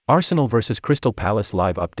Arsenal vs Crystal Palace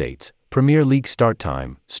live updates, Premier League start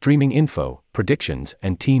time, streaming info, predictions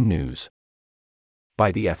and team news.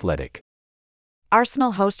 By The Athletic.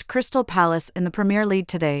 Arsenal host Crystal Palace in the Premier League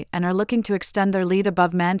today and are looking to extend their lead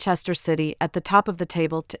above Manchester City at the top of the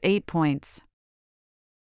table to 8 points.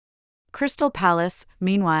 Crystal Palace,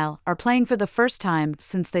 meanwhile, are playing for the first time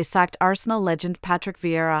since they sacked Arsenal legend Patrick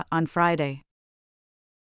Vieira on Friday.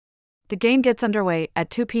 The game gets underway at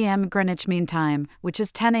 2 p.m. Greenwich Mean Time, which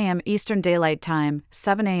is 10 a.m. Eastern Daylight Time,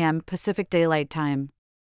 7 a.m. Pacific Daylight Time.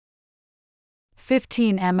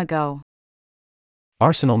 15 m ago.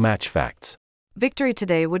 Arsenal match facts. Victory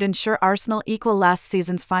today would ensure Arsenal equal last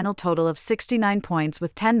season's final total of 69 points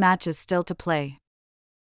with 10 matches still to play.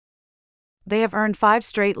 They have earned 5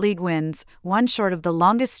 straight league wins, one short of the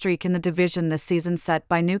longest streak in the division this season set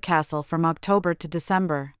by Newcastle from October to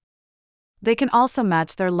December. They can also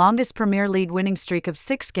match their longest Premier League winning streak of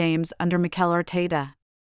 6 games under Mikel Arteta.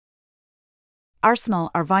 Arsenal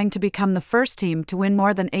are vying to become the first team to win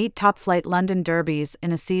more than 8 top-flight London derbies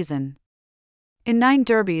in a season. In 9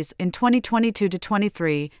 derbies in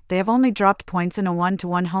 2022-23, they have only dropped points in a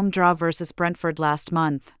 1-1 home draw versus Brentford last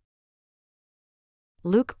month.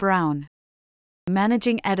 Luke Brown.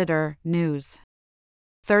 Managing Editor, News.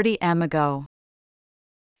 30 m ago.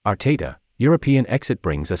 Arteta, European exit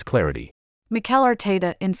brings us clarity. Mikel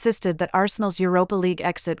Arteta insisted that Arsenal's Europa League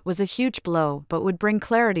exit was a huge blow but would bring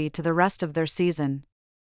clarity to the rest of their season.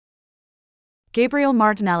 Gabriel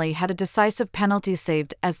Martinelli had a decisive penalty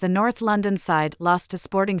saved as the North London side lost to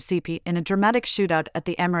Sporting CP in a dramatic shootout at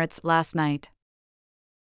the Emirates last night.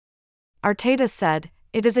 Arteta said,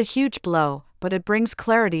 "It is a huge blow, but it brings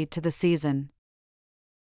clarity to the season.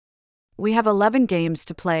 We have 11 games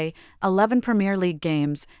to play, 11 Premier League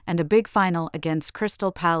games, and a big final against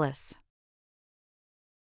Crystal Palace.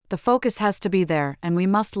 The focus has to be there and we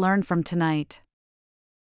must learn from tonight."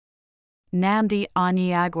 Nnamdi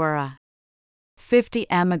Onyeagbara. 50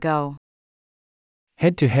 m ago.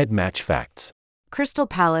 Head-to-head match facts. Crystal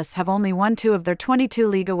Palace have only won 2 of their 22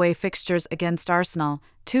 league away fixtures against Arsenal,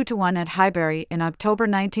 2-1 at Highbury in October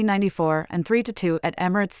 1994 and 3-2 at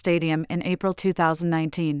Emirates Stadium in April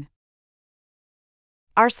 2019.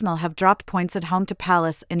 Arsenal have dropped points at home to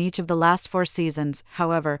Palace in each of the last 4 seasons,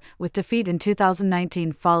 however, with defeat in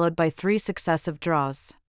 2019 followed by 3 successive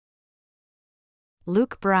draws.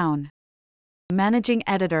 Luke Brown. Managing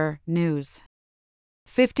Editor, News.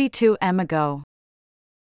 52 m ago.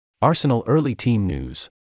 Arsenal early team news.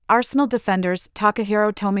 Arsenal defenders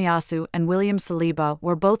Takahiro Tomiyasu and William Saliba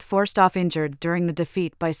were both forced off injured during the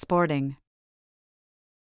defeat by Sporting.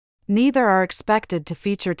 Neither are expected to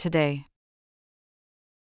feature today.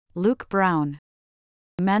 Luke Brown.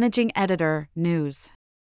 Managing Editor, News.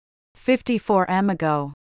 54 m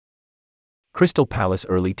ago. Crystal Palace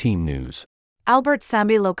early team news. Albert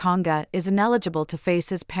Sambi Lokonga is ineligible to face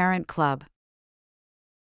his parent club.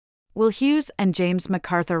 Will Hughes and James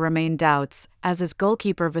MacArthur remain doubts, as is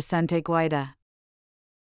goalkeeper Vicente Guaita.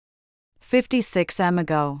 56 m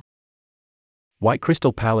ago. Why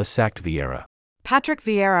Crystal Palace sacked Vieira. Patrick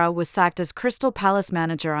Vieira was sacked as Crystal Palace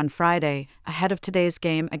manager on Friday, ahead of today's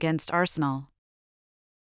game against Arsenal.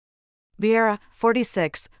 Vieira,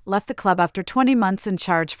 46, left the club after 20 months in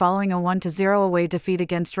charge following a 1-0 away defeat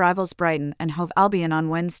against rivals Brighton and Hove Albion on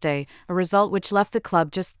Wednesday, a result which left the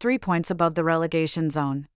club just 3 points above the relegation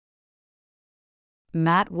zone.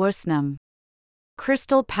 Matt Woosnam.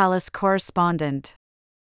 Crystal Palace correspondent.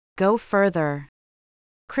 Go further.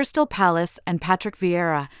 Crystal Palace and Patrick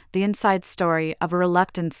Vieira, the inside story of a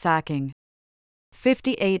reluctant sacking.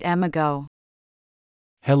 58 m ago.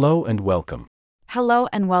 Hello and welcome. Hello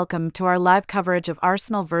and welcome to our live coverage of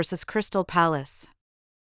Arsenal vs Crystal Palace.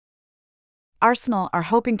 Arsenal are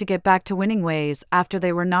hoping to get back to winning ways after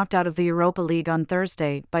they were knocked out of the Europa League on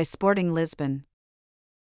Thursday by Sporting Lisbon.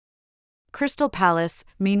 Crystal Palace,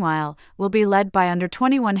 meanwhile, will be led by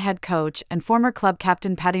under-21 head coach and former club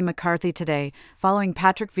captain Paddy McCarthy today, following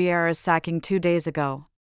Patrick Vieira's sacking 2 days ago.